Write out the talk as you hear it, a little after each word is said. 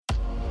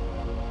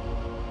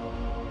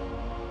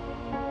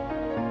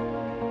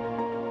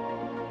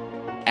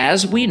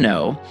as we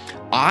know,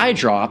 eye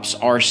drops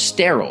are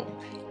sterile.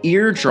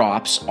 Ear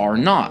drops are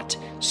not.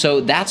 So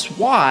that's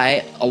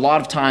why a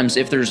lot of times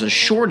if there's a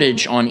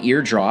shortage on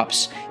ear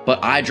drops,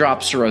 but eye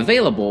drops are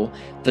available,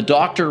 the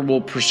doctor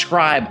will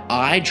prescribe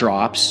eye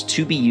drops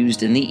to be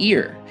used in the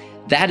ear.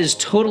 That is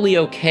totally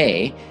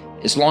okay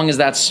as long as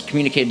that's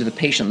communicated to the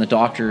patient, the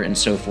doctor, and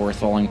so forth,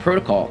 following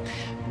protocol.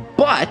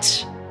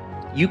 But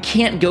you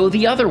can't go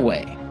the other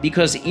way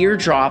because ear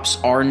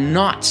drops are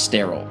not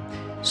sterile.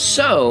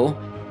 So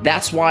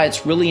that's why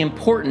it's really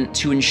important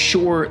to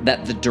ensure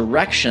that the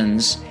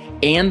directions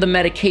and the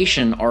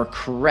medication are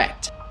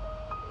correct.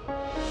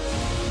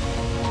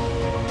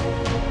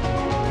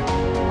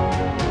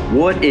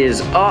 What is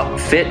up,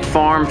 Fit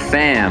Pharm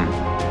fam?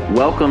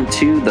 Welcome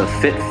to the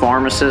Fit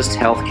Pharmacist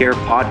Healthcare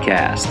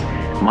Podcast.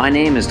 My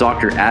name is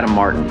Dr. Adam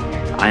Martin.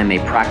 I am a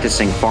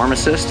practicing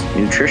pharmacist,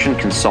 nutrition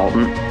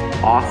consultant,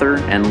 author,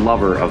 and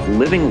lover of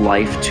living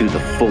life to the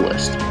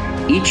fullest.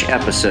 Each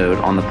episode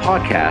on the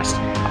podcast,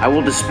 I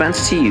will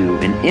dispense to you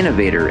an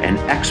innovator and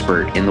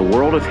expert in the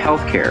world of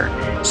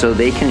healthcare so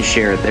they can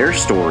share their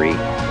story,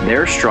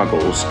 their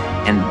struggles,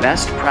 and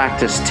best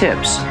practice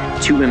tips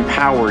to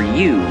empower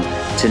you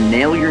to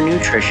nail your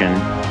nutrition,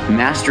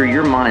 master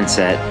your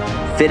mindset,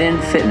 fit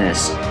in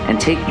fitness, and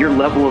take your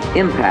level of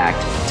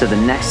impact to the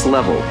next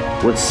level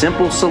with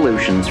simple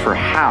solutions for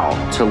how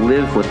to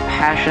live with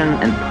passion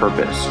and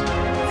purpose.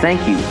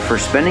 Thank you for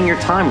spending your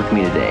time with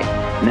me today.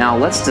 Now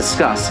let's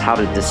discuss how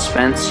to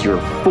dispense your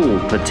full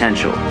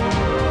potential.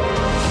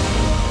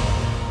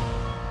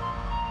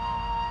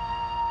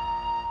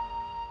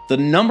 The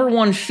number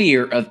one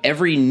fear of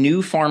every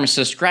new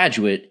pharmacist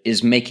graduate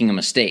is making a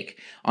mistake.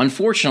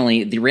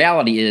 Unfortunately, the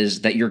reality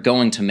is that you're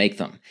going to make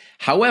them.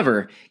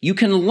 However, you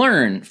can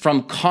learn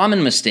from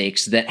common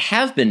mistakes that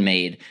have been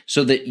made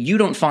so that you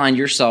don't find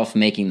yourself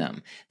making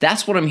them.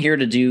 That's what I'm here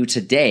to do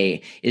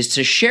today, is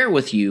to share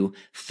with you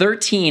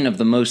 13 of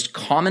the most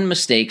common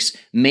mistakes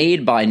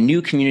made by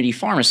new community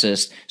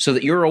pharmacists so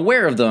that you're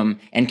aware of them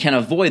and can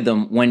avoid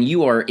them when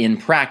you are in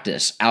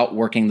practice out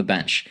working the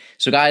bench.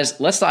 So guys,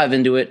 let's dive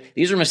into it.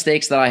 These are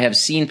mistakes that I have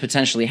seen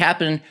potentially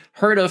happen,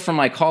 heard of from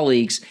my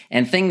colleagues,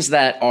 and things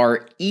that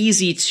are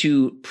easy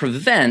to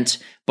prevent,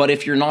 but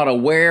if you're not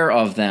aware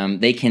of them,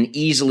 they can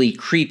easily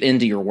creep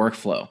into your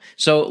workflow.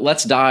 So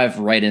let's dive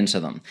right into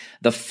them.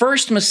 The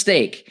first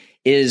mistake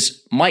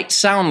might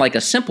sound like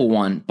a simple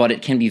one, but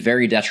it can be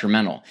very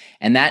detrimental.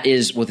 And that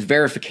is with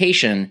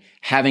verification,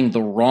 having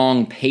the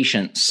wrong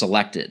patient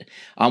selected.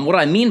 What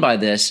I mean by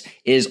this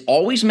is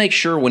always make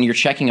sure when you're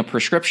checking a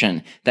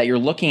prescription that you're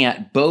looking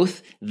at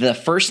both the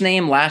first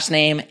name, last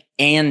name,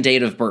 and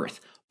date of birth.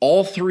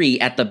 All three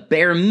at the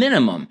bare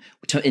minimum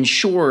to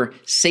ensure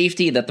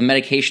safety that the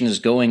medication is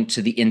going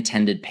to the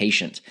intended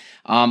patient.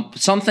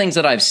 Some things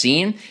that I've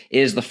seen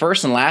is the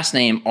first and last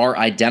name are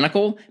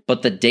identical,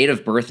 but the date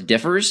of birth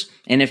differs.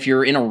 And if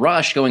you're in a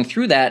rush going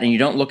through that and you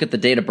don't look at the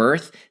date of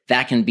birth,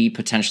 that can be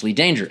potentially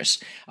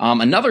dangerous.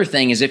 Another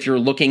thing is if you're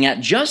looking at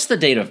just the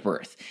date of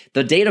birth,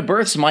 the date of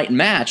births might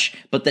match,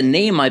 but the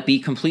name might be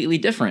completely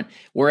different.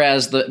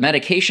 Whereas the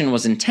medication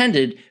was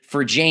intended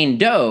for Jane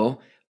Doe,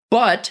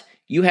 but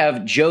you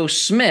have Joe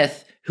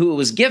Smith who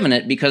was given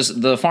it because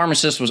the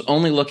pharmacist was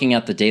only looking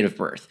at the date of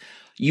birth.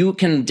 You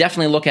can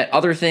definitely look at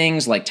other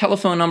things like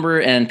telephone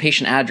number and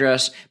patient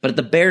address, but at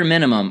the bare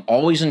minimum,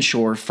 always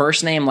ensure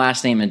first name,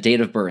 last name, and date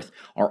of birth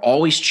are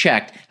always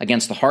checked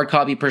against the hard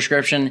copy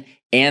prescription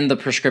and the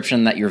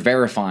prescription that you're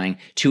verifying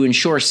to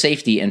ensure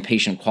safety and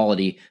patient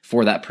quality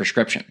for that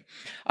prescription.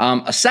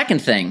 A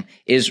second thing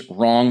is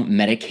wrong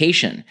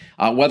medication.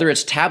 Whether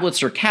it's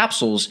tablets or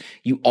capsules,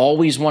 you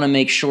always want to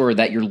make sure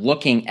that you're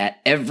looking at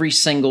every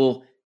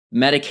single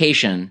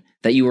medication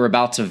that you are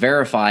about to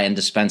verify and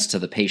dispense to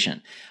the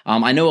patient.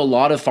 I know a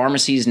lot of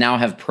pharmacies now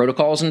have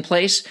protocols in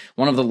place.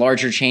 One of the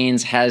larger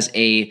chains has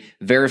a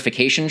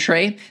verification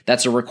tray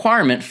that's a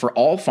requirement for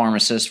all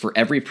pharmacists for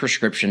every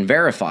prescription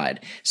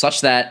verified,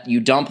 such that you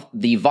dump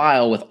the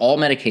vial with all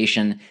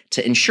medication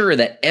to ensure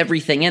that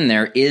everything in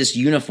there is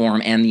uniform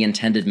and the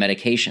intended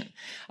medication.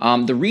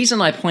 The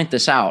reason I point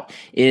this out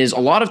is a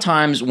lot of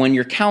times when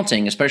you're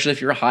counting, especially if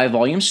you're a high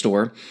volume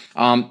store,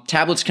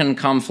 tablets can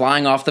come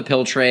flying off the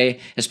pill tray,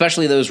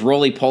 especially those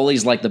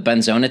roly-polies like the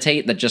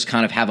benzonatate that just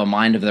kind of have a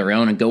mind of their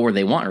own and go where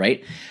they want,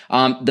 right?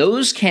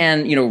 Those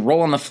can,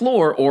 roll on the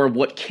floor, or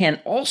what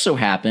can also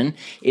happen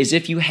is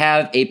if you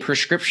have a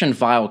prescription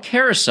vial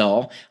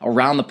carousel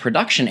around the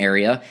production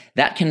area,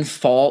 that can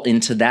fall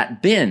into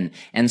that bin.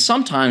 And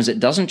sometimes it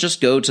doesn't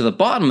just go to the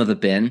bottom of the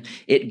bin,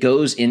 it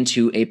goes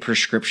into a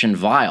prescription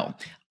vial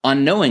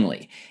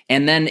unknowingly.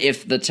 And then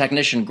if the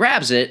technician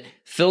grabs it,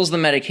 fills the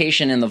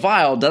medication in the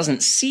vial,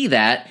 doesn't see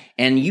that,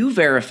 and you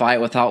verify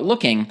it without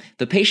looking,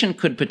 the patient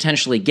could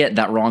potentially get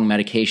that wrong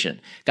medication.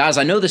 Guys,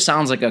 I know this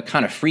sounds like a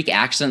kind of freak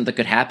accident that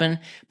could happen,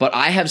 but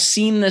I have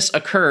seen this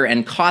occur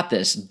and caught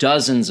this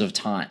dozens of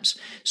times.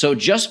 So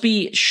just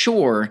be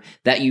sure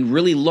that you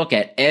really look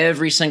at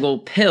every single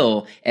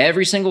pill,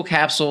 every single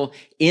capsule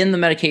in the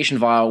medication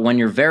vial when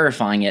you're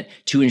verifying it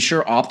to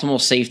ensure optimal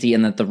safety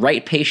and that the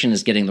right patient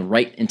is getting the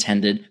right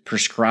intended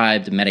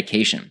prescribed medication.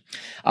 medication.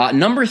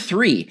 Number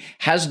 3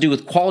 has to do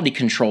with quality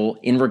control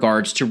in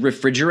regards to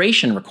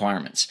refrigeration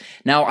requirements.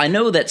 Now, I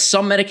know that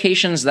some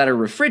medications that are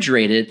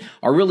refrigerated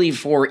are really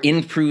for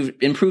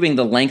improving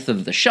the length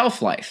of the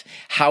shelf life.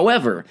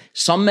 However,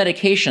 some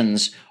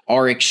medications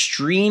are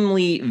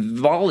extremely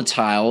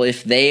volatile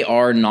if they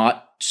are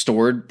not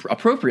stored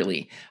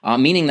appropriately,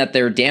 meaning that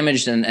they're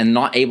damaged and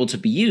not able to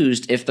be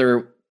used if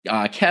they're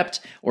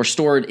kept or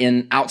stored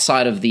in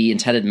outside of the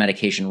intended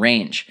medication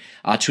range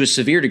to a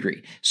severe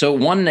degree. So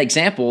one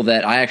example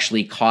that I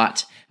actually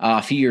caught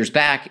a few years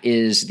back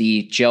is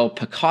the gel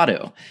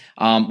Picado,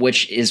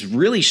 which is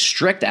really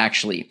strict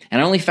actually.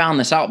 And I only found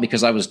this out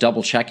because I was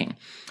double checking.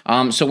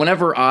 So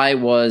whenever I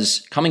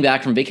was coming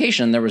back from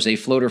vacation, there was a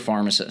floater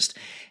pharmacist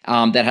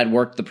that had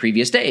worked the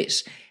previous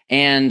days.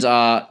 And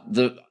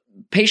the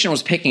patient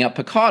was picking up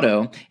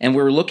Picado, and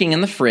we were looking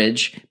in the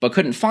fridge, but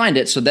couldn't find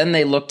it. So then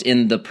they looked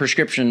in the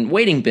prescription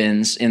waiting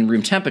bins in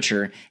room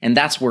temperature, and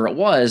that's where it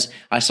was.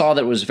 I saw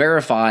that it was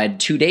verified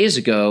 2 days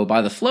ago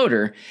by the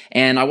floater,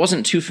 and I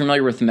wasn't too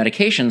familiar with the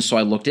medication, so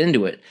I looked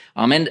into it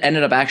and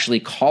ended up actually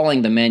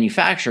calling the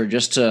manufacturer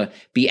just to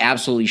be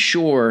absolutely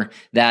sure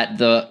that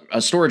the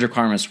storage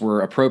requirements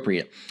were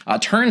appropriate.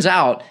 Turns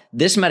out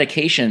this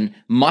medication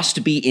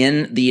must be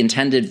in the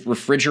intended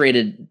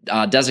refrigerated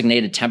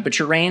designated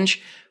temperature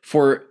range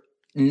for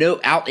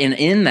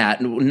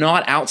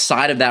not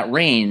outside of that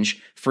range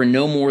for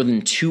no more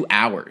than 2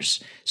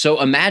 hours.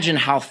 So imagine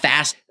how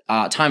fast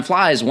time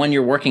flies when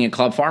you're working at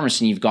Club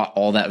Pharmacy and you've got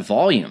all that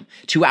volume.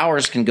 2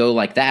 hours can go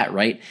like that,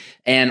 right?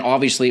 And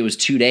obviously it was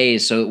 2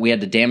 days, so we had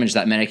to damage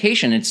that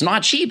medication. It's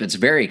not cheap. It's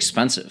very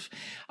expensive.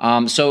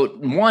 So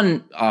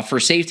one, for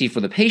safety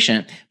for the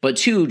patient, but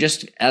two,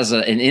 just as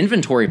an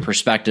inventory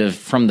perspective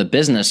from the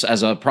business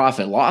as a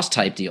profit loss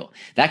type deal,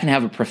 that can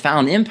have a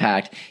profound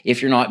impact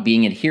if you're not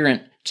being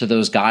adherent to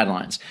those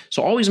guidelines.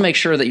 So always make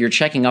sure that you're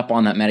checking up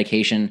on that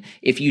medication.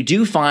 If you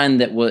do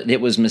find that it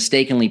was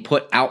mistakenly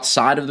put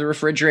outside of the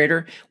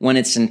refrigerator when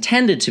it's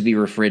intended to be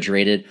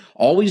refrigerated,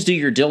 always do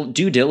your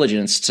due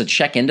diligence to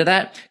check into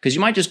that, because you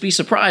might just be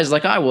surprised,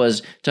 like I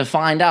was, to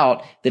find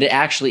out that it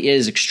actually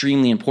is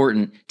extremely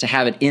important to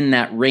have it in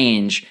that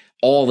range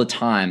all the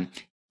time.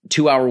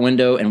 2 hour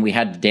window, and we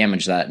had to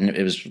damage that, and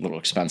it was a little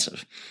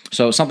expensive.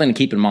 So something to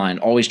keep in mind,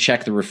 always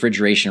check the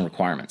refrigeration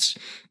requirements.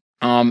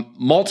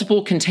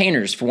 Multiple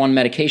containers for one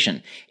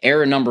medication,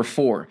 error number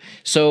 4.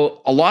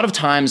 So a lot of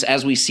times,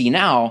 as we see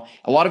now,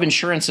 a lot of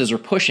insurances are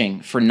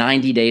pushing for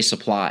 90-day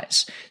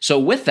supplies. So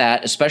with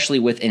that, especially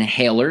with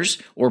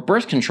inhalers or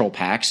birth control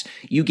packs,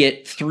 you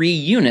get 3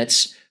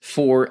 units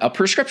for a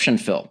prescription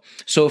fill.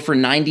 So for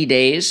 90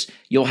 days,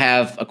 you'll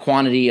have a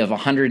quantity of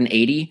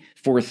 180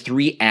 for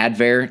 3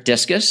 Advair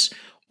Discus,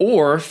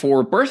 or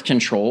for birth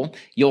control,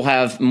 you'll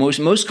have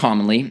most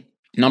commonly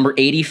number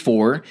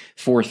 84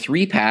 for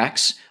 3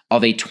 packs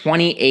of a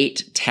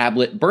 28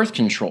 tablet birth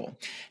control.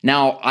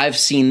 Now, I've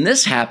seen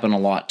this happen a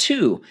lot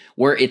too,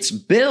 where it's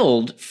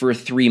billed for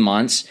 3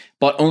 months,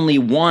 but only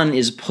 1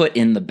 is put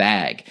in the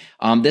bag.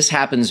 This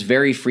happens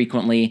very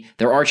frequently.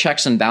 There are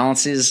checks and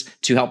balances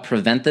to help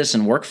prevent this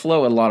in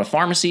workflow at a lot of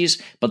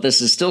pharmacies, but this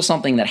is still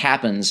something that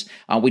happens.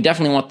 We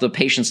definitely want the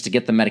patients to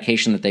get the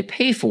medication that they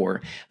pay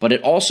for, but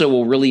it also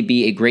will really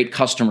be a great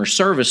customer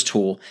service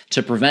tool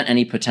to prevent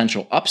any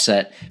potential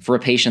upset for a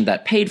patient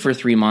that paid for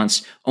 3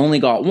 months, only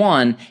got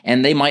 1,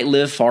 and they might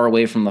live far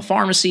away from the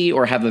pharmacy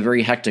or have a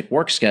very hectic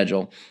work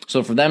schedule.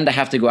 So for them to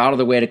have to go out of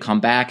their way to come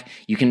back,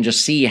 you can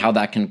just see how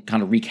that can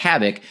kind of wreak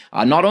havoc,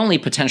 not only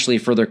potentially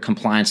for their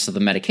compliance to the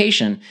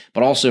medication,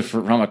 but also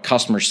from a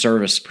customer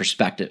service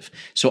perspective.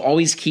 So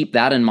always keep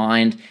that in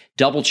mind,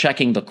 double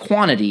checking the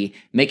quantity,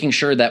 making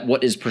sure that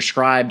what is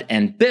prescribed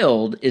and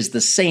billed is the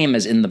same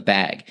as in the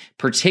bag,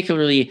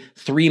 particularly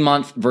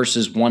 3-month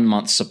versus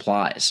 1-month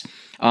supplies.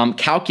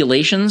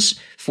 Calculations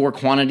for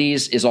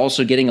quantities is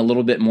also getting a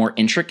little bit more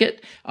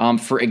intricate.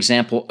 For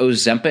example,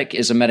 Ozempic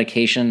is a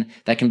medication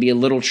that can be a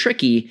little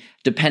tricky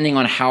depending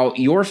on how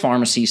your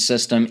pharmacy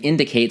system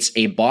indicates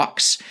a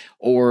box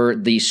or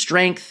the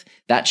strength.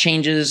 That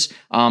changes.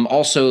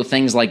 Also,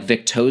 things like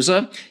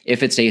Victoza,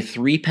 if it's a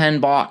 3-pen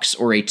box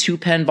or a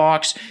 2-pen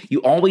box, you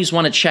always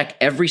want to check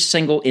every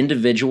single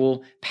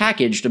individual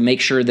package to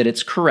make sure that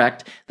it's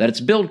correct, that it's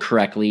billed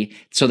correctly,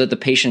 so that the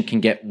patient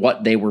can get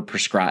what they were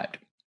prescribed.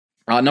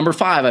 Number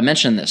 5, I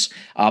mentioned this,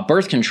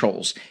 birth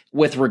controls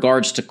with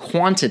regards to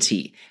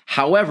quantity.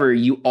 However,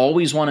 you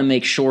always want to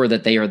make sure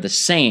that they are the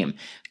same.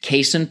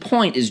 Case in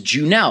point is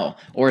Junel,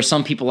 or as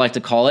some people like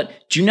to call it,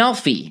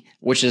 Junelfi,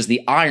 which is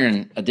the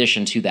iron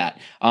addition to that.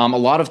 A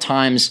lot of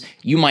times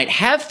you might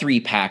have 3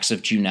 packs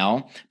of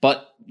Junel,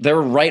 but they're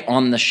right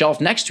on the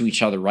shelf next to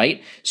each other,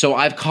 right? So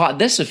I've caught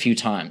this a few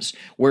times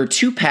where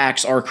 2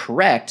 packs are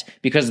correct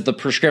because the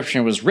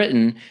prescription was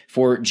written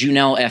for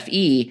Junel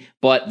FE,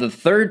 but the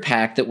 3rd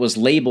pack that was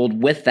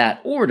labeled with that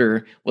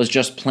order was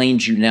just plain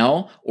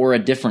Junel or a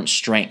different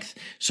strength.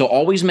 So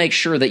always make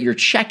sure that you're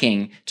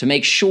checking to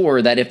make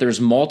sure that if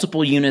there's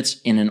multiple units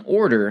in an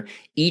order,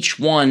 each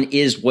one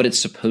is what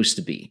it's supposed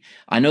to be.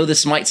 I know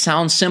this might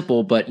sound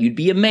simple, but you'd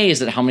be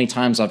amazed at how many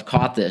times I've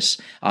caught this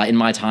in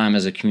my time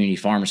as a community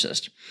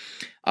pharmacist.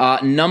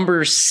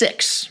 Number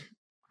 6,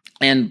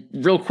 and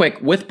real quick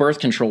with birth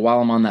control while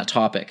I'm on that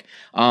topic,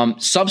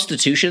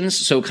 substitutions,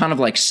 so kind of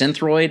like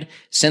Synthroid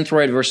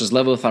versus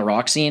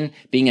levothyroxine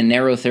being a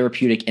narrow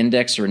therapeutic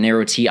index or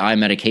narrow TI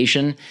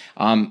medication,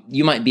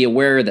 you might be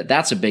aware that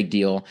that's a big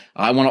deal.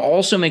 I want to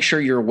also make sure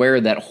you're aware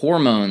that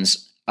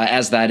hormones,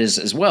 as that is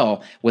as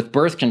well, with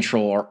birth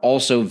control are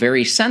also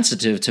very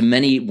sensitive to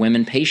many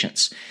women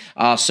patients.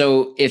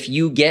 So if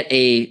you get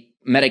a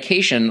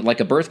medication like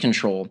a birth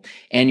control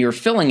and you're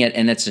filling it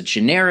and it's a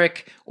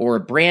generic or a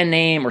brand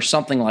name or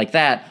something like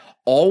that,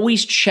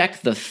 always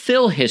check the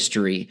fill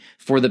history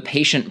for the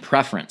patient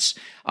preference.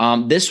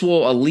 This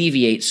will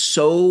alleviate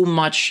so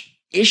much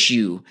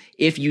issue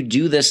if you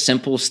do this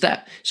simple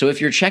step. So if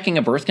you're checking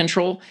a birth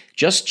control,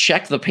 just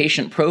check the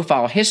patient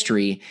profile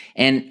history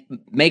and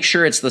make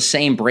sure it's the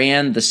same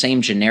brand, the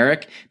same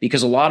generic,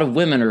 because a lot of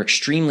women are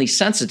extremely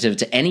sensitive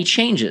to any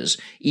changes,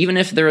 even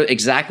if they're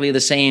exactly the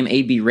same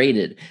AB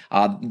rated.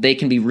 They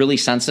can be really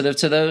sensitive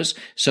to those.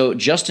 So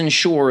just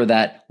ensure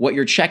that what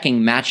you're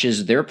checking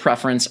matches their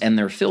preference and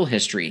their fill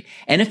history.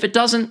 And if it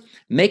doesn't,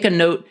 make a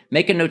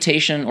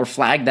notation or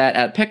flag that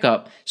at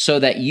pickup so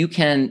that you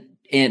can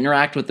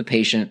interact with the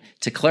patient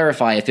to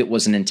clarify if it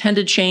was an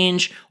intended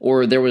change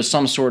or there was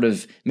some sort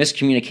of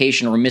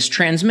miscommunication or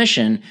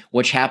mistransmission,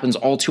 which happens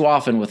all too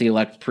often with the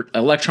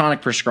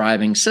electronic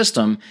prescribing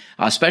system,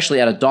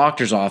 especially at a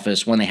doctor's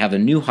office when they have a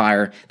new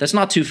hire that's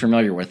not too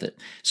familiar with it.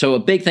 So a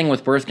big thing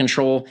with birth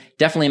control,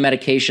 definitely a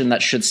medication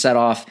that should set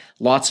off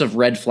lots of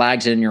red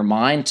flags in your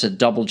mind to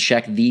double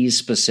check these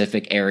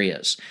specific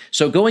areas.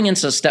 So going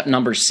into step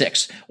number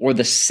 6, or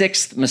the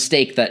 6th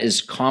mistake that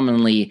is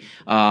commonly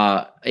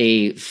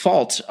a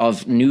fault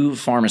of new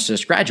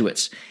pharmacist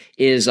graduates,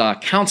 is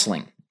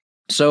counseling.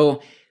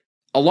 So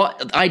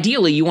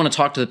ideally, you want to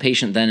talk to the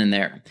patient then and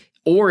there.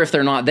 Or if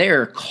they're not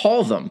there,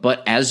 call them.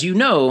 But as you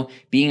know,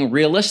 being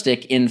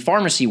realistic in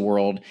pharmacy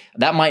world,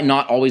 that might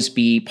not always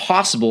be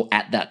possible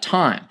at that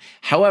time.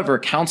 However,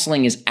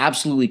 counseling is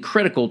absolutely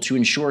critical to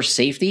ensure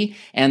safety,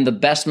 and the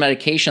best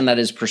medication that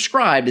is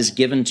prescribed is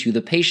given to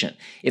the patient.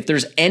 If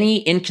there's any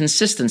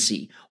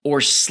inconsistency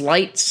or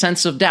slight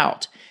sense of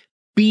doubt,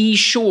 be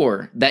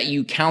sure that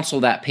you counsel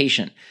that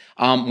patient.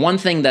 One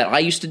thing that I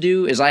used to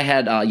do is I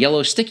had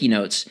yellow sticky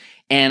notes,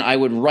 and I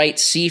would write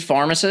 "See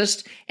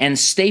Pharmacist" and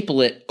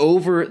staple it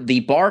over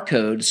the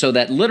barcode so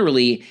that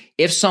literally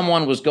if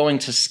someone was going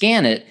to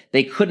scan it,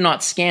 they could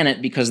not scan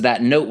it because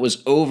that note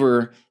was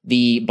over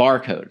the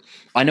barcode.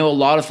 I know a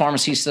lot of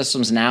pharmacy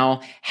systems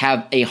now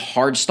have a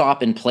hard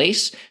stop in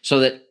place so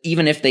that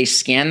even if they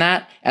scan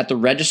that at the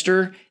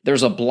register,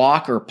 there's a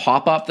block or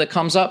pop-up that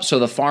comes up. So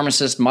the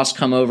pharmacist must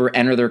come over,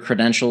 enter their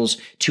credentials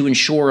to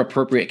ensure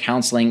appropriate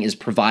counseling is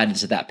provided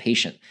to that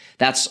patient.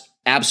 That's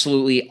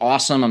absolutely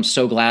awesome. I'm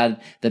so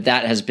glad that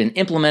that has been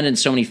implemented in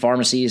so many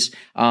pharmacies.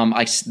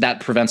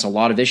 That prevents a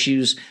lot of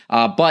issues.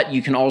 But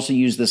you can also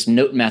use this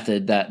note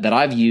method that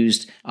I've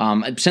used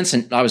since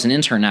I was an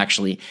intern,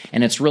 actually.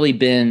 And it's really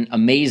been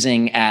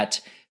amazing at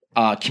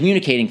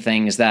communicating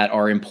things that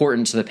are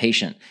important to the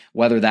patient,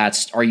 whether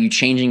that's, are you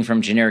changing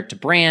from generic to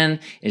brand?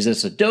 Is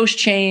this a dose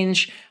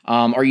change?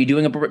 Are you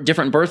doing a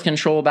different birth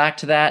control back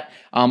to that?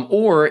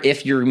 Or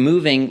if you're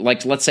moving,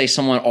 like let's say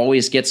someone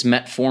always gets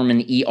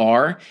metformin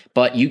ER,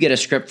 but you get a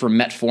script for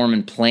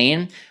metformin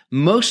plain,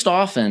 most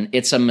often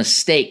it's a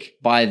mistake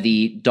by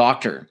the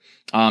doctor.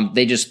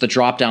 The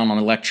drop down on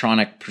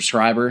electronic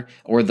prescriber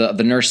or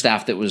the nurse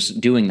staff that was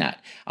doing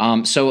that.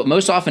 So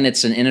most often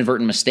it's an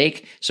inadvertent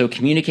mistake. So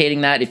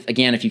communicating that,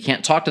 if you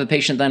can't talk to the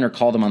patient then or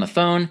call them on the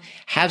phone,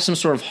 have some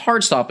sort of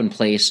hard stop in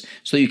place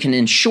so you can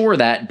ensure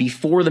that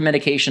before the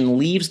medication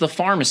leaves the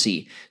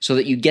pharmacy so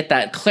that you get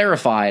that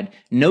clarified,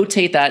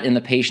 notate that in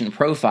the patient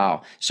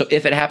profile. So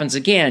if it happens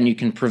again, you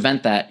can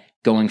prevent that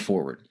going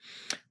forward.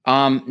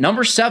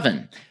 Number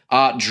 7,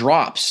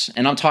 drops.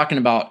 And I'm talking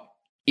about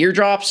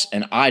eardrops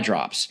and eye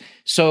drops.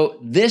 So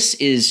this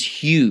is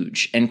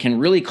huge and can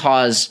really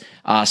cause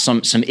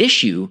some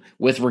issue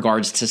with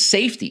regards to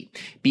safety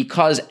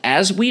because,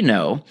 as we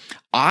know,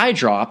 eye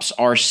drops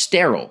are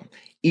sterile.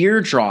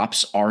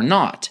 Eardrops are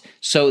not.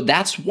 So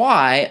that's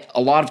why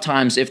a lot of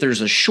times if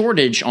there's a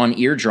shortage on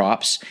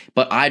eardrops,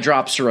 but eye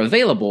drops are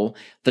available,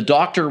 the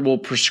doctor will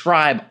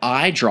prescribe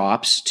eye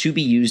drops to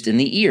be used in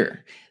the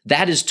ear.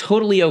 That is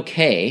totally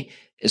okay,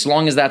 as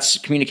long as that's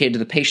communicated to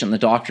the patient, the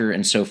doctor,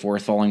 and so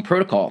forth, following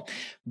protocol.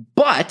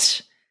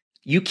 But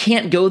you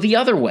can't go the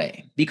other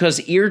way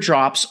because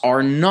eardrops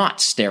are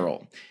not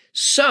sterile.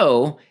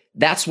 So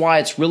that's why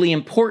it's really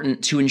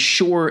important to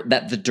ensure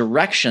that the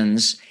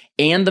directions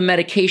and the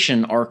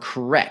medication are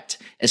correct,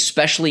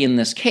 especially in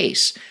this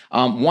case.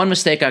 One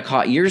mistake I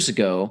caught years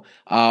ago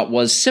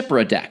was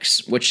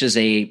Ciprodex, which is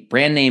a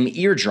brand name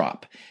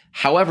eardrop.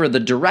 However, the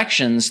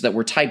directions that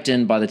were typed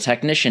in by the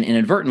technician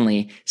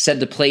inadvertently said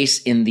to place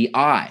in the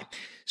eye.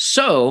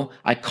 So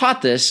I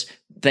caught this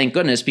thank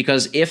goodness,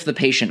 because if the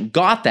patient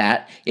got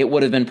that, it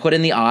would have been put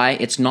in the eye.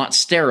 It's not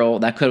sterile.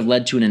 That could have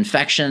led to an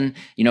infection.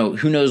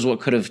 Who knows what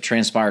could have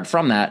transpired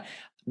from that.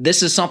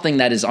 This is something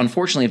that is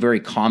unfortunately very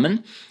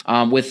common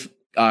with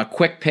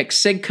quick pick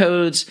SIG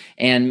codes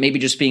and maybe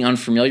just being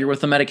unfamiliar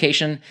with the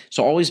medication.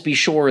 So always be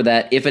sure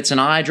that if it's an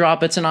eye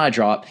drop, it's an eye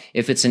drop.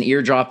 If it's an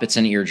ear drop, it's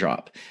an ear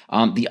drop.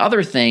 The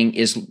other thing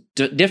is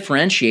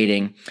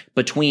differentiating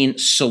between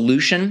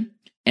solution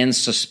and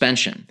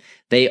suspension.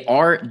 They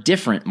are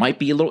different, might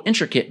be a little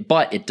intricate,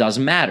 but it does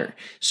matter.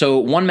 So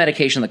one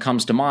medication that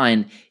comes to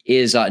mind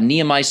is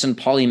neomycin,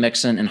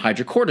 polymyxin, and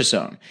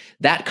hydrocortisone.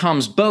 That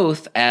comes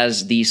both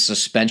as the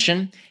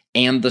suspension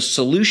and the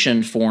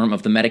solution form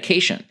of the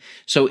medication.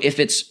 So if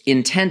it's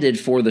intended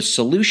for the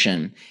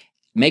solution,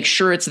 make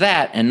sure it's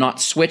that and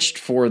not switched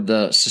for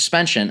the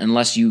suspension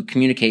unless you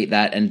communicate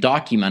that and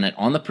document it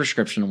on the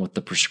prescription with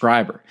the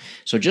prescriber.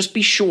 So just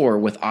be sure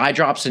with eye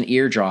drops and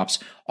ear drops,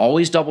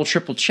 always double,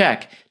 triple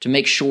check to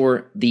make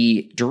sure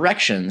the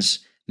directions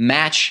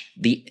match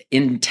the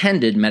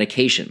intended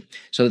medication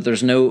so that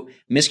there's no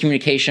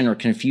miscommunication or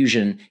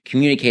confusion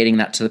communicating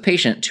that to the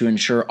patient to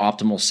ensure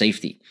optimal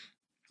safety.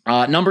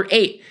 Number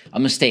 8, a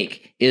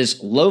mistake is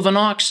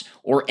Lovenox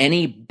or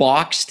any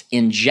boxed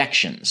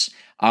injections.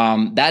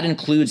 That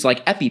includes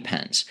like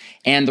EpiPens.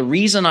 And the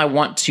reason I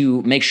want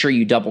to make sure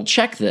you double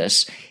check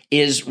this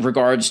is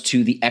regards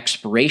to the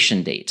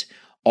expiration date.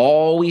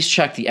 Always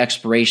check the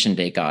expiration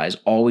date, guys.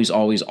 Always,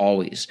 always,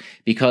 always.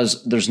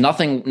 Because there's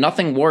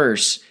nothing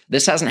worse.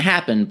 This hasn't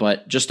happened,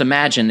 but just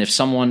imagine if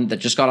someone that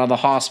just got out of the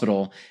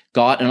hospital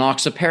got an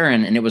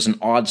enoxaparin and it was an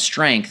odd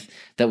strength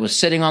that was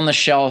sitting on the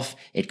shelf,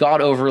 it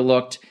got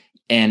overlooked,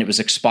 and it was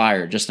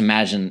expired. Just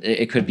imagine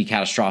it could be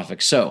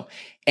catastrophic. So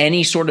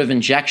any sort of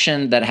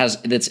injection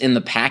that's in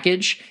the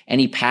package,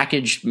 any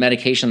packaged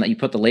medication that you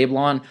put the label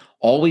on,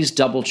 always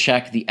double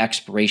check the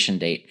expiration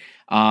date.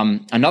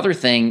 Another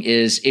thing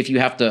is if you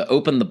have to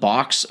open the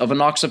box of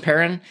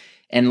enoxaparin,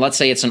 and let's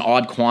say it's an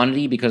odd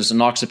quantity because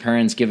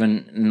enoxaparin is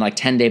given in like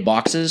 10-day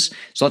boxes.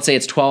 So let's say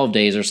it's 12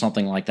 days or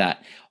something like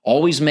that.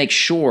 Always make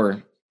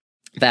sure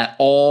that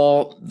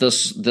all the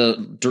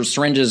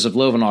syringes of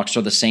Lovenox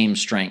are the same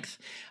strength.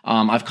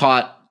 I've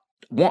caught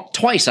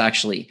twice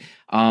actually,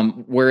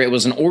 where it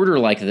was an order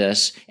like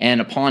this,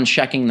 and upon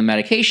checking the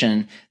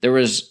medication, there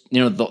was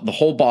the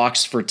whole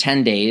box for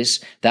 10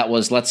 days that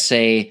was, let's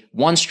say,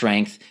 one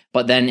strength,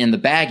 but then in the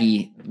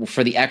baggie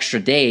for the extra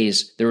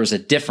days there was a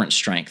different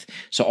strength.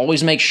 So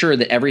always make sure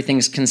that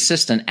everything's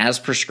consistent as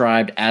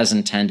prescribed, as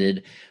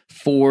intended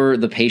for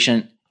the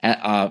patient,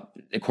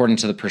 according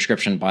to the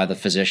prescription by the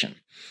physician.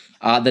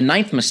 The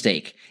 9th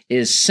mistake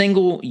is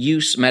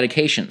single-use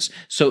medications.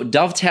 So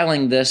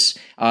dovetailing this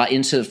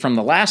from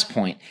the last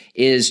point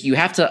is you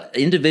have to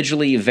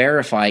individually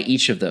verify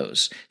each of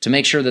those to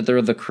make sure that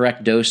they're the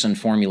correct dose and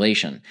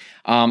formulation.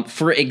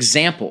 For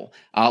example,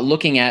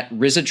 looking at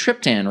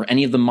rizatriptan or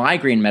any of the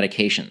migraine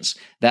medications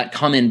that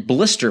come in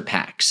blister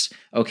packs,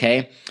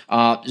 okay?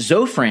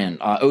 Zofran,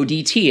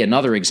 ODT,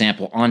 another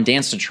example,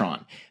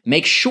 ondansetron.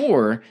 Make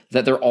sure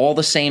that they're all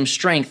the same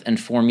strength and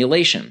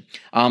formulation.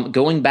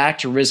 Going back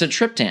to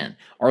rizatriptan,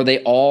 are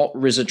they all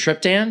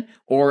rizatriptan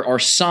or are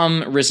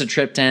some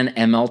rizatriptan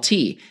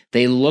MLT?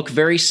 They look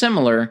very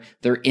similar.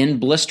 They're in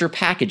blister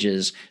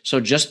packages.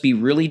 So just be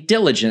really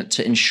diligent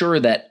to ensure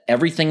that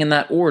everything in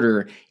that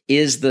order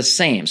is the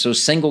same. So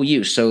single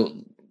use. So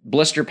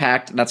blister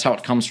packed, that's how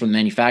it comes from the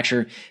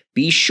manufacturer.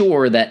 Be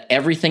sure that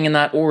everything in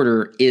that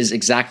order is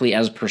exactly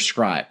as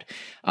prescribed.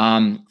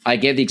 I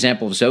gave the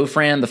example of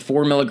Zofran, the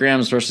 4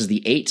 milligrams versus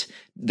the 8.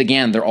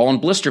 Again, they're all in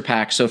blister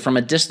packs, so from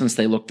a distance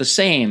they look the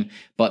same,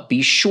 but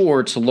be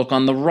sure to look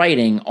on the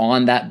writing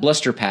on that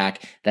blister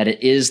pack that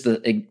it is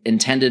the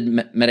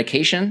intended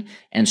medication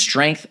and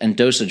strength and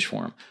dosage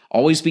form.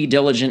 Always be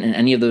diligent in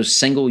any of those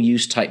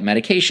single-use type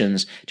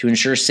medications to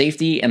ensure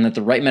safety and that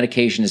the right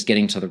medication is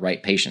getting to the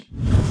right patient.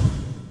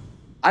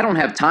 I don't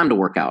have time to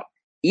work out.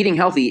 Eating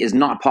healthy is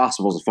not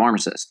possible as a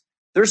pharmacist.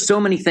 There's so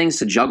many things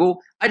to juggle.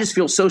 I just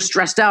feel so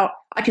stressed out,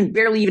 I can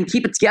barely even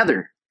keep it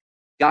together.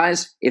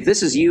 Guys, if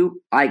this is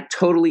you, I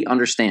totally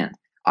understand.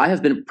 I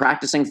have been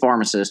practicing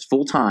pharmacist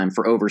full-time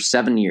for over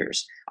 7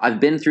 years.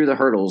 I've been through the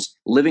hurdles,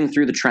 living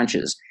through the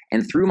trenches,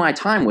 and through my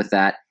time with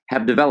that,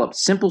 have developed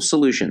simple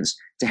solutions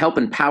to help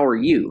empower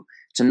you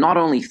to not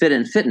only fit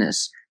in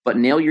fitness, but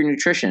nail your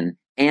nutrition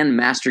and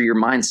master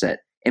your mindset,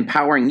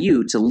 empowering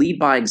you to lead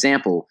by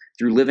example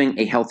through living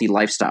a healthy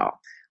lifestyle.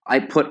 I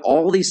put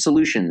all these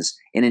solutions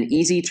in an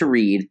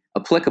easy-to-read,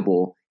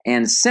 applicable,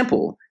 and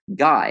simple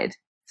guide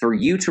for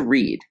you to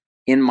read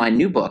in my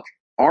new book,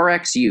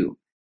 RxU,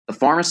 The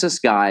Pharmacist's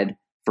Guide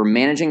for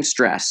Managing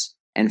Stress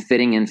and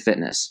Fitting in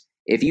Fitness.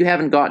 If you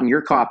haven't gotten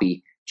your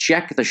copy,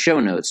 check the show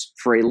notes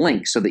for a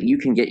link so that you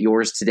can get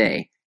yours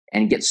today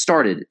and get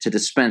started to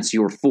dispense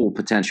your full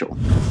potential.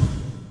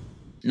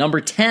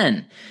 Number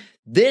 10.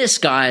 This,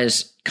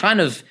 guys, kind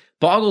of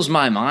boggles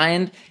my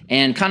mind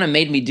and kind of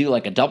made me do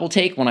like a double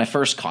take when I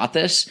first caught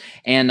this.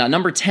 And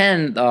number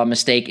 10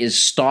 mistake is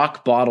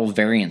stock bottle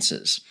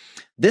variances.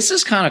 This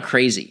is kind of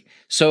crazy.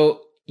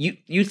 So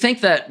you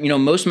think that,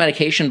 most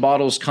medication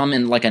bottles come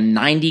in like a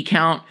 90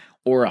 count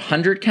or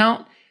 100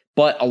 count,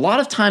 but a lot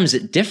of times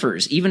it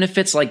differs, even if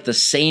it's like the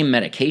same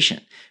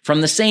medication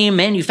from the same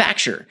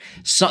manufacturer.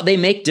 So they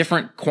make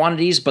different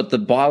quantities, but the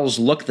bottles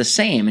look the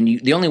same. And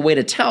the only way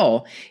to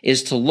tell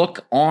is to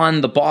look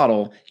on the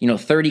bottle,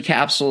 30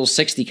 capsules,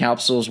 60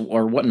 capsules,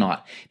 or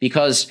whatnot,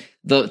 because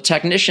the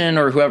technician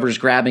or whoever's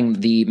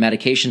grabbing the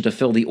medication to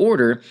fill the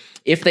order,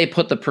 if they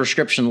put the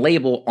prescription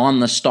label on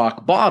the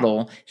stock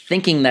bottle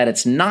thinking that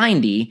it's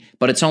 90,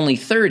 but it's only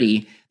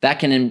 30, that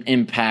can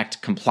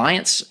impact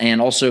compliance and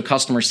also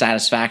customer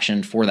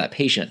satisfaction for that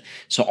patient.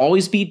 So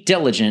always be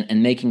diligent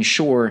in making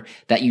sure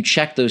that you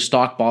check those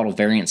stock bottle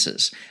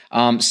variances.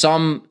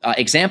 Some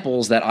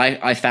examples that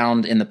I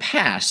found in the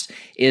past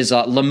is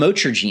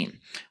lamotrigine.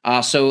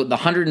 So the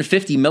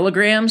 150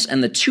 milligrams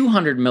and the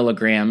 200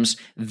 milligrams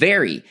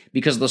vary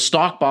because the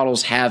stock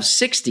bottles have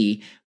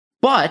 60,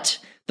 but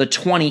the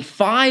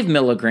 25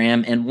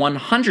 milligram and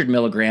 100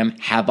 milligram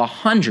have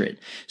 100.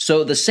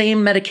 So the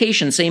same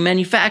medication, same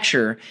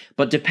manufacturer,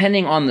 but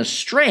depending on the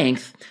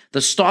strength,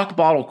 the stock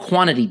bottle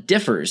quantity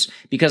differs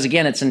because,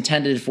 again, it's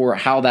intended for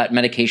how that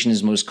medication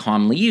is most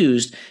commonly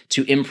used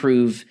to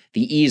improve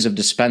the ease of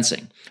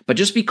dispensing. But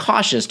just be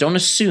cautious. Don't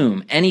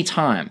assume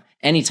anytime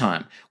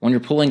when you're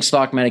pulling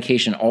stock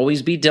medication,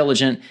 always be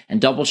diligent and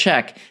double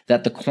check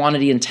that the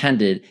quantity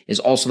intended is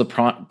also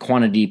the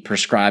quantity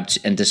prescribed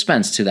and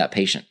dispensed to that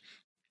patient.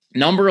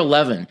 Number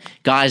 11,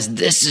 guys,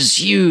 this is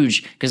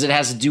huge because it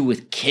has to do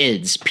with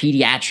kids,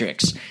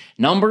 pediatrics.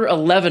 Number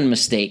 11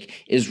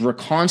 mistake is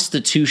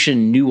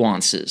reconstitution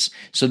nuances.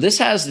 So this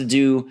has to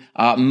do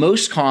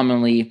most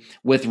commonly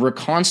with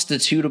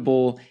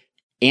reconstitutable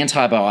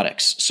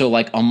antibiotics. So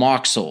like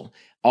Amoxil,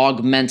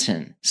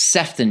 Augmentin,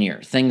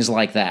 Ceftonir, things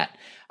like that.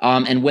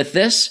 And with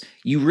this,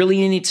 you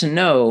really need to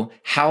know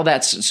how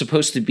that's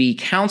supposed to be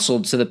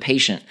counseled to the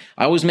patient.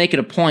 I always make it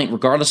a point,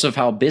 regardless of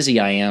how busy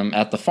I am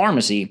at the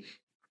pharmacy,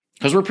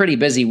 because we're pretty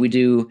busy. We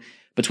do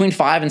between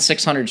 500 and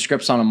 600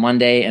 scripts on a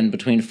Monday and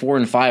between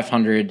 400 and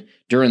 500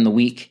 during the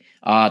week,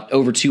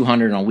 over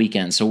 200 on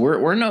weekends. So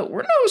we're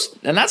no,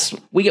 and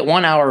we get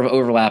 1 hour of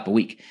overlap a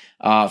week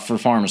for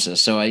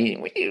pharmacists. So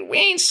we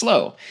ain't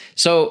slow.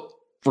 So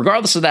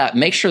regardless of that,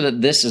 make sure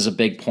that this is a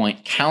big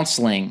point,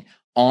 counseling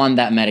on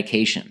that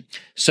medication.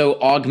 So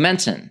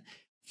Augmentin,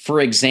 for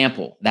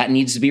example, that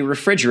needs to be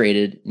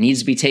refrigerated,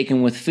 needs to be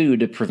taken with food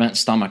to prevent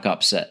stomach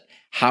upset.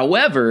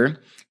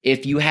 However,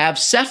 if you have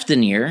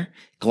Ceftonir,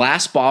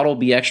 glass bottle,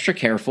 be extra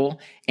careful,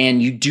 and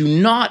you do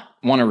not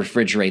want to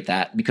refrigerate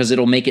that because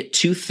it'll make it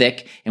too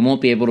thick and won't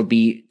be able to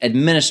be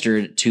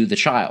administered to the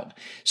child.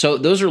 So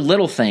those are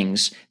little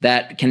things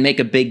that can make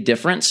a big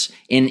difference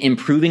in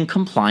improving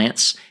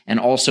compliance and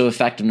also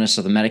effectiveness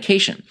of the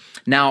medication.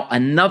 Now,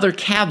 another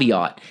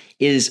caveat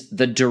is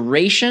the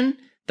duration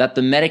that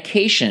the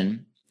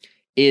medication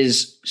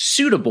is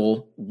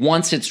suitable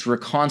once it's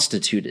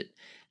reconstituted.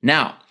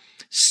 Now,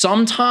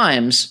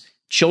 sometimes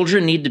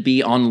children need to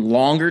be on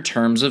longer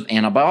terms of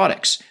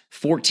antibiotics,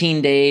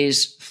 14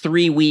 days,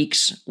 3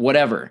 weeks,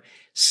 whatever.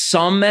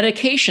 Some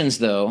medications,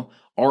 though,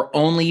 are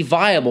only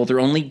viable,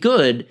 they're only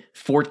good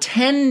for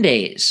 10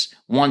 days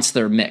once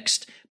they're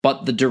mixed,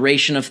 but the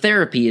duration of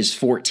therapy is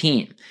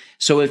 14.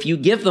 So if you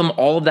give them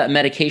all of that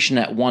medication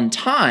at one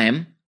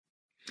time,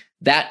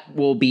 that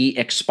will be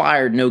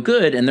expired, no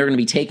good, and they're going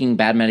to be taking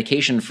bad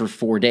medication for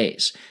 4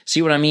 days.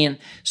 See what I mean?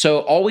 So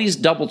always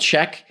double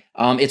check.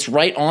 It's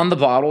right on the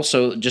bottle,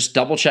 so just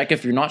double check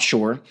if you're not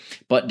sure,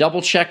 but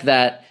double check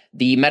that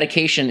the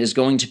medication is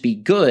going to be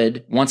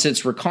good once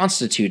it's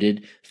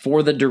reconstituted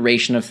for the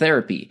duration of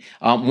therapy.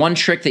 One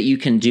trick that you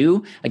can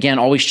do, again,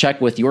 always check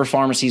with your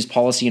pharmacy's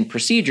policy and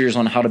procedures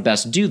on how to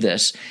best do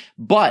this,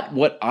 but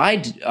what I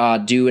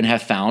do and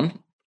have found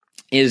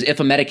is if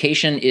a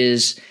medication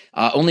is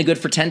only good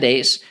for 10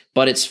 days,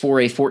 but it's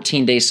for a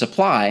 14-day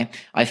supply,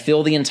 I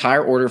fill the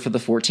entire order for the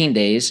 14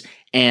 days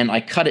and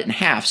I cut it in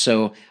half.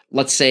 So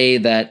let's say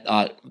that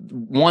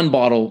one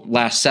bottle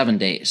lasts 7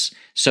 days.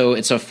 So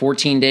it's a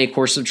 14-day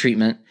course of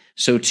treatment,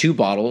 so 2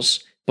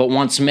 bottles, but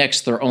once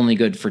mixed, they're only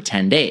good for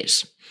 10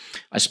 days.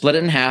 I split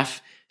it in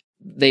half.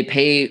 They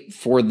pay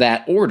for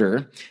that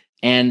order,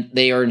 and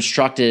they are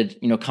instructed,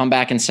 come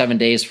back in 7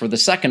 days for the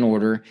second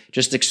order.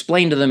 Just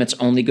explain to them it's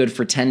only good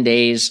for 10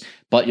 days,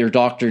 but your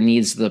doctor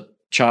needs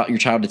your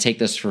child to take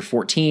this for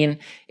 14.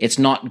 It's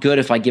not good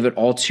if I give it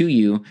all to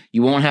you.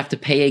 You won't have to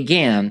pay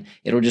again.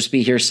 It'll just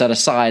be here set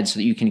aside so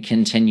that you can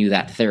continue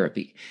that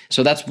therapy.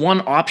 So that's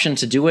one option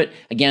to do it.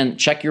 Again,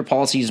 check your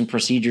policies and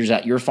procedures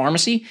at your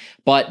pharmacy,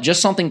 but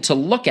just something to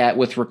look at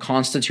with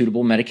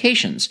reconstitutable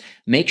medications.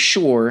 Make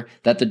sure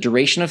that the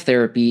duration of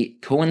therapy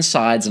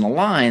coincides and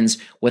aligns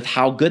with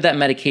how good that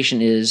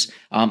medication is.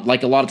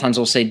 Like a lot of times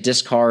they'll say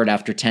discard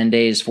after 10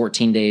 days,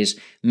 14 days.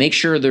 Make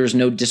sure there's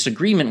no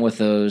disagreement with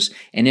those.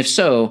 And if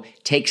so,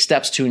 take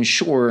steps to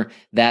ensure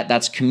that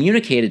that's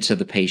communicated to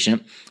the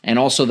patient and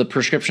also the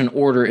prescription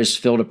order is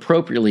filled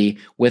appropriately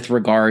with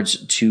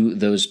regards to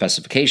those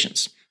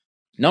specifications.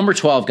 Number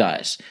 12,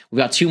 guys, we've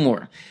got 2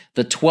 more.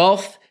 The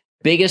 12th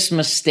biggest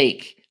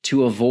mistake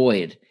to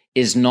avoid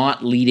is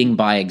not leading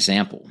by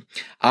example.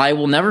 I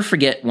will never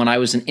forget when I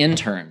was an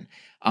intern,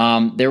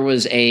 there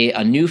was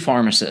a new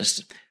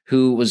pharmacist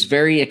who was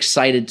very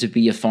excited to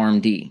be a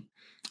PharmD.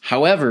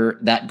 However,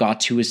 that got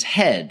to his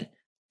head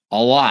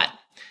a lot.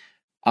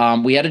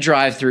 We had a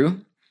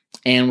drive-through,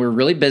 and we were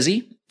really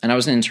busy, and I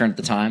was an intern at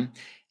the time.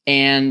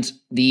 And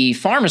the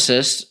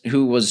pharmacist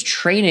who was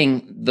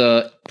training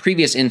the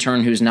previous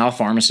intern, who's now a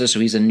pharmacist, so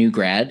he's a new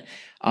grad,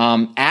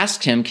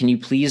 asked him, "Can you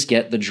please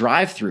get the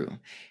drive-through?"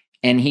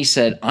 And he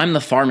said, "I'm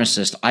the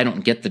pharmacist. I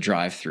don't get the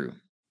drive-through."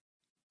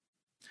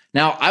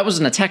 Now, I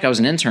wasn't a tech, I was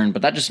an intern,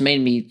 but that just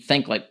made me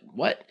think, like,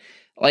 what?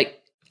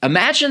 Like,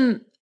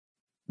 imagine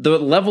the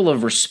level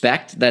of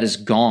respect that is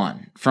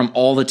gone from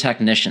all the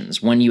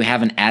technicians when you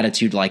have an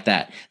attitude like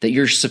that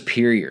you're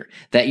superior,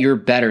 that you're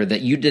better,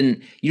 that you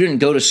didn't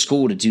go to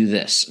school to do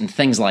this and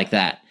things like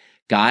that.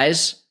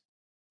 Guys,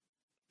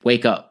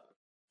 wake up.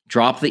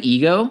 Drop the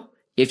ego.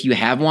 If you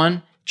have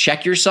one,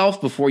 check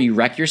yourself before you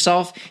wreck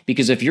yourself,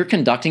 because if you're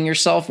conducting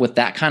yourself with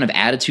that kind of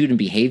attitude and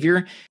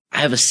behavior,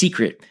 I have a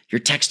secret. Your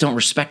techs don't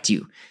respect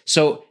you.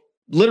 So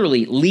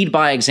literally lead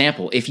by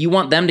example. If you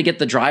want them to get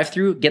the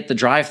drive-through, get the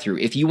drive-through.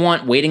 If you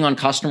want waiting on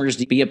customers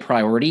to be a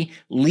priority,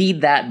 lead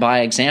that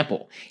by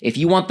example. If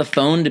you want the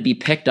phone to be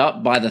picked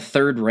up by the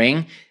third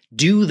ring,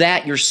 do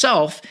that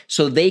yourself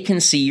so they can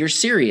see you're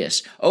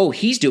serious. Oh,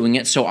 he's doing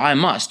it, so I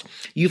must.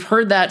 You've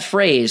heard that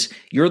phrase,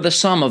 you're the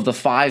sum of the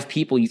 5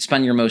 people you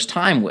spend your most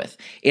time with.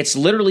 It's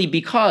literally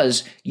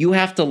because you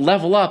have to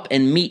level up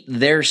and meet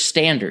their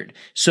standard.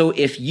 So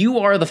if you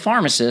are the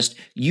pharmacist,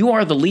 you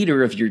are the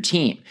leader of your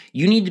team.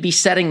 You need to be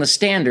setting the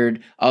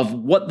standard of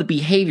what the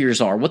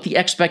behaviors are, what the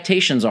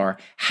expectations are,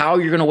 how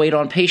you're going to wait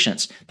on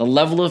patients, the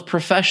level of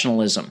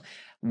professionalism.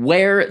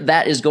 Where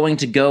that is going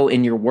to go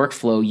in your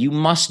workflow, you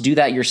must do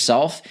that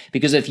yourself,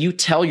 because if you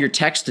tell your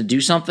techs to do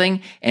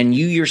something and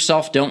you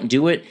yourself don't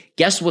do it,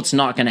 guess what's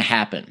not going to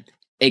happen?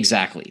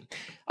 Exactly.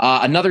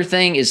 Another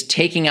thing is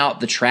taking out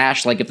the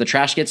trash. Like if the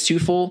trash gets too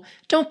full,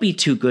 don't be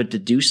too good to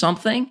do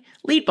something.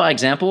 Lead by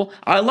example.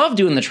 I love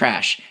doing the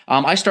trash.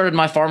 I started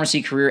my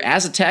pharmacy career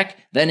as a tech,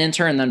 then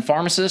intern, then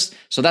pharmacist.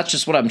 So that's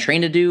just what I'm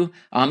trained to do.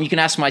 You can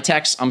ask my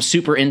techs. I'm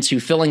super into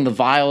filling the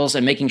vials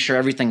and making sure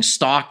everything's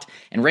stocked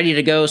and ready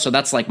to go. So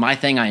that's like my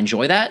thing. I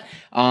enjoy that.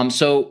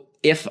 So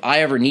if I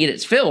ever need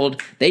it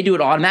filled, they do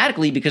it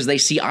automatically because they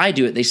see I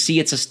do it. They see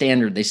it's a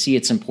standard. They see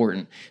it's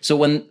important. So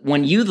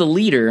when you, the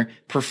leader,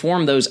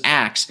 perform those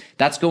acts,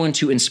 that's going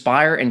to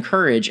inspire,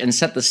 encourage, and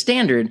set the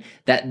standard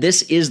that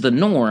this is the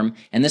norm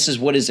and this is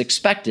what is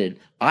expected.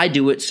 I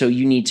do it, so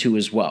you need to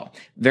as well.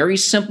 Very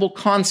simple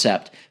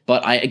concept,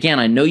 but I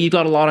know you've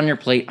got a lot on your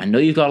plate. I know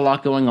you've got a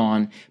lot going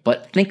on,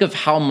 but think of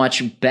how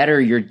much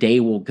better your day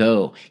will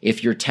go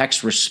if your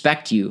techs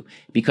respect you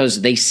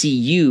because they see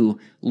you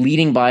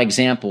leading by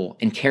example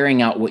and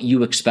carrying out what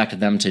you expect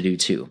them to do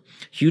too.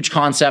 Huge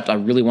concept. I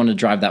really want to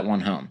drive that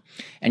one home.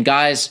 And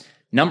guys,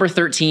 number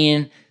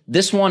 13,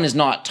 this one is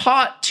not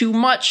taught too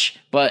much,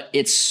 but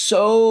it's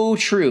so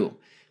true.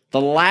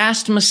 The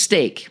last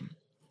mistake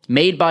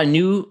made by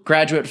new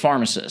graduate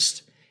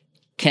pharmacists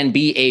can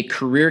be a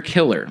career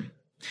killer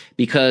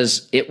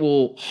because it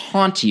will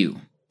haunt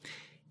you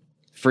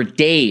for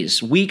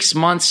days, weeks,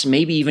 months,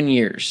 maybe even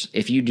years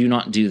if you do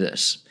not do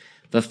this.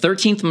 The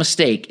 13th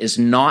mistake is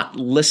not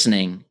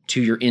listening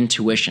to your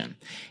intuition.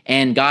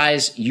 And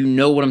guys, you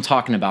know what I'm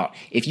talking about.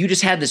 If you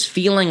just had this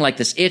feeling, like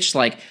this itch,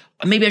 like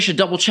maybe I should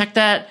double check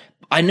that.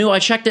 I knew I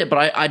checked it,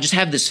 but I just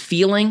have this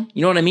feeling.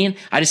 You know what I mean?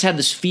 I just had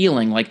this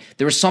feeling like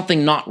there was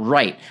something not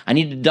right. I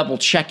needed to double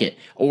check it.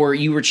 Or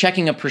you were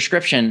checking a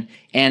prescription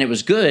and it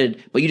was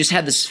good, but you just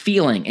had this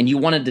feeling and you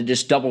wanted to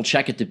just double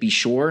check it to be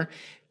sure.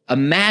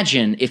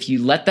 Imagine if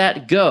you let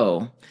that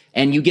go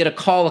and you get a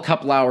call a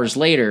couple hours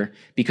later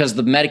because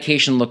the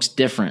medication looks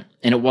different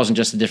and it wasn't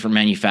just a different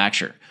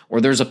manufacturer.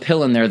 Or there's a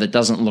pill in there that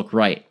doesn't look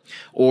right.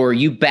 Or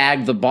you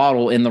bagged the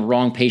bottle in the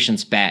wrong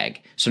patient's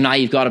bag. So now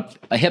you've got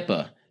a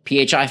HIPAA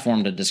PHI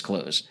form to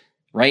disclose,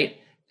 right?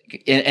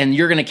 And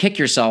you're going to kick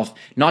yourself,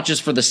 not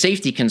just for the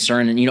safety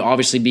concern and,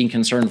 obviously being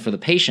concerned for the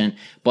patient,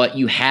 but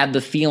you had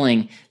the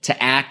feeling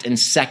to act and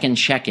second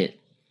check it.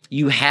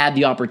 You had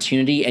the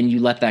opportunity and you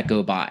let that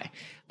go by.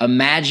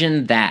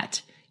 Imagine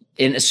that.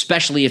 And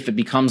especially if it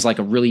becomes like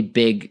a really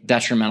big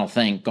detrimental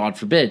thing, God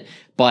forbid,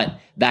 but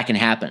that can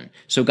happen.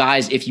 So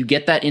guys, if you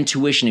get that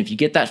intuition, if you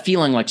get that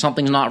feeling like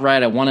something's not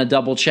right, I want to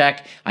double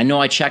check. I know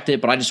I checked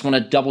it, but I just want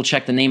to double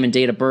check the name and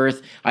date of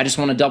birth. I just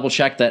want to double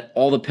check that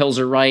all the pills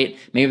are right.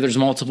 Maybe there's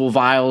multiple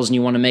vials and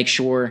you want to make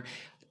sure.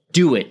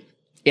 Do it.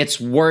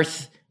 It's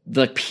worth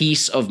the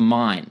peace of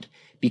mind.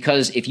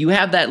 Because if you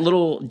have that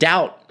little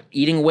doubt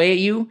eating away at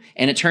you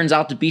and it turns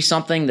out to be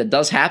something that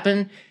does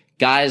happen,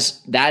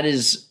 guys, that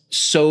is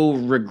so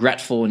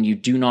regretful and you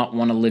do not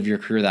want to live your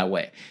career that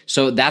way.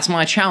 So that's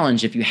my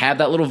challenge. If you have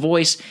that little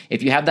voice,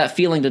 if you have that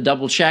feeling to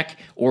double check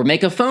or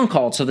make a phone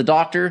call to the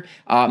doctor,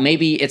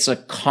 maybe it's a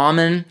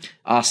common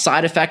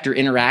side effect or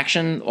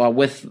interaction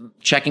with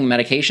checking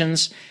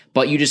medications,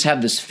 but you just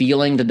have this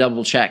feeling to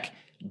double check,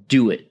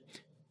 do it.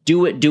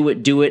 Do it, do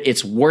it, do it.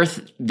 It's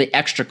worth the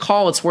extra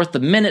call. It's worth the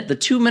minute, the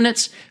 2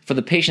 minutes for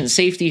the patient's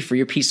safety, for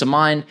your peace of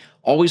mind.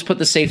 Always put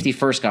the safety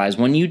first, guys.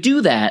 When you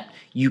do that,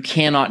 you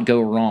cannot go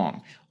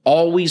wrong.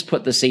 Always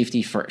put the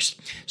safety first.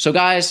 So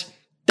guys,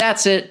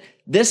 that's it.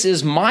 This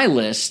is my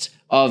list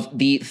of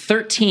the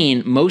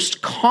 13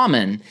 most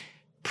common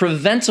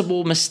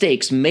preventable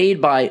mistakes made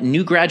by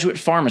new graduate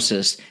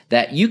pharmacists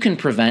that you can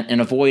prevent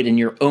and avoid in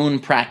your own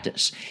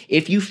practice.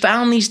 If you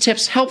found these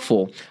tips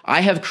helpful,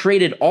 I have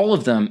created all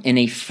of them in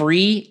a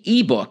free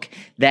ebook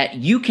that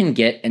you can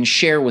get and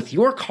share with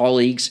your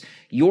colleagues,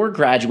 your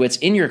graduates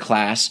in your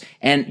class,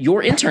 and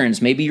your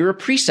interns. Maybe you're a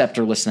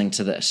preceptor listening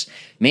to this.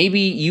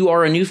 Maybe you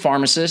are a new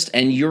pharmacist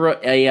and you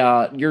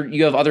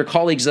have other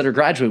colleagues that are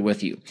graduate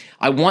with you.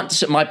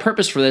 My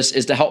purpose for this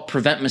is to help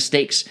prevent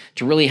mistakes,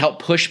 to really help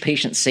push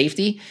patient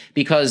safety,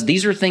 because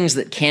these are things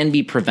that can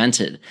be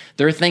prevented.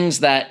 There are things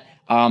that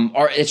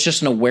it's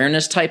just an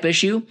awareness type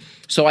issue.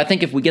 So I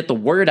think if we get the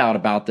word out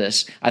about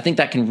this, I think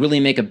that can really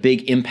make a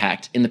big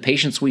impact in the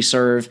patients we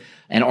serve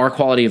and our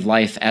quality of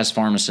life as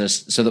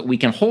pharmacists, so that we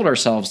can hold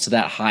ourselves to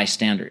that high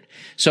standard.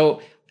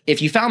 So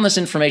if you found this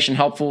information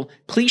helpful,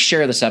 please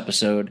share this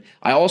episode.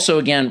 I also,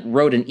 again,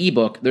 wrote an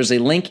ebook. There's a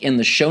link in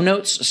the show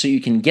notes so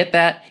you can get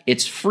that.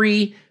 It's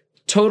free.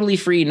 Totally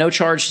free, no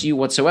charge to you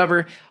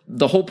whatsoever.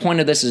 The whole point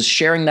of this is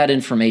sharing that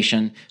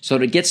information so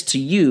that it gets to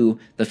you,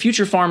 the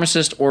future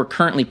pharmacist or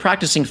currently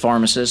practicing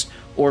pharmacist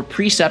or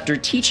preceptor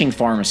teaching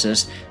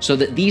pharmacist, so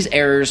that these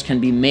errors can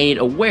be made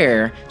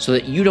aware so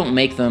that you don't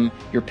make them,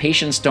 your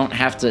patients don't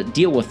have to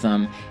deal with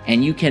them,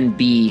 and you can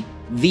be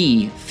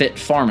the fit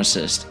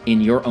pharmacist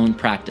in your own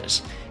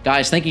practice.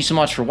 Guys, thank you so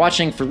much for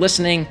watching, for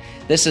listening.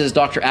 This is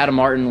Dr. Adam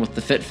Martin with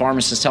the Fit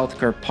Pharmacist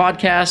Healthcare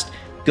Podcast.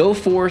 Go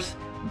forth,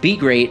 be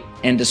great,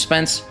 and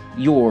dispense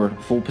your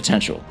full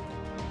potential.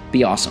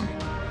 Be awesome.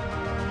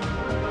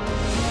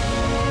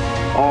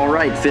 All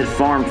right, Fit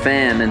Farm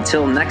fam,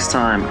 until next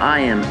time, I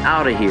am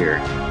out of here.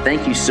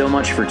 Thank you so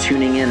much for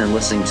tuning in and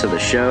listening to the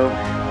show.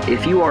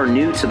 If you are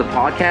new to the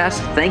podcast,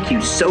 thank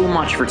you so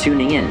much for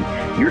tuning in.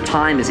 Your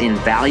time is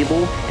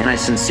invaluable, and I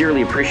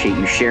sincerely appreciate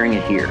you sharing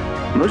it here.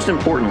 Most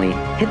importantly,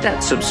 hit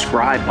that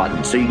subscribe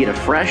button so you get a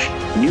fresh,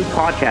 new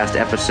podcast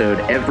episode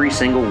every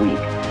single week.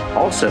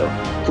 Also,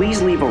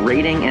 please leave a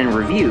rating and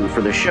review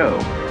for the show.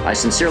 I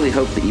sincerely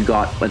hope that you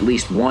got at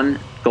least one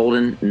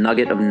golden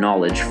nugget of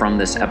knowledge from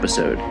this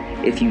episode.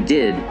 If you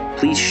did,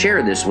 please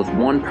share this with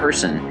one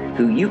person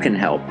who you can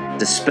help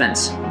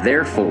dispense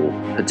their full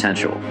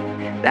potential.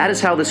 That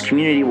is how this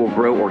community will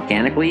grow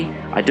organically.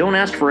 I don't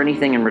ask for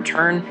anything in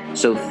return,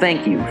 so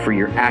thank you for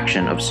your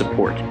action of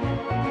support.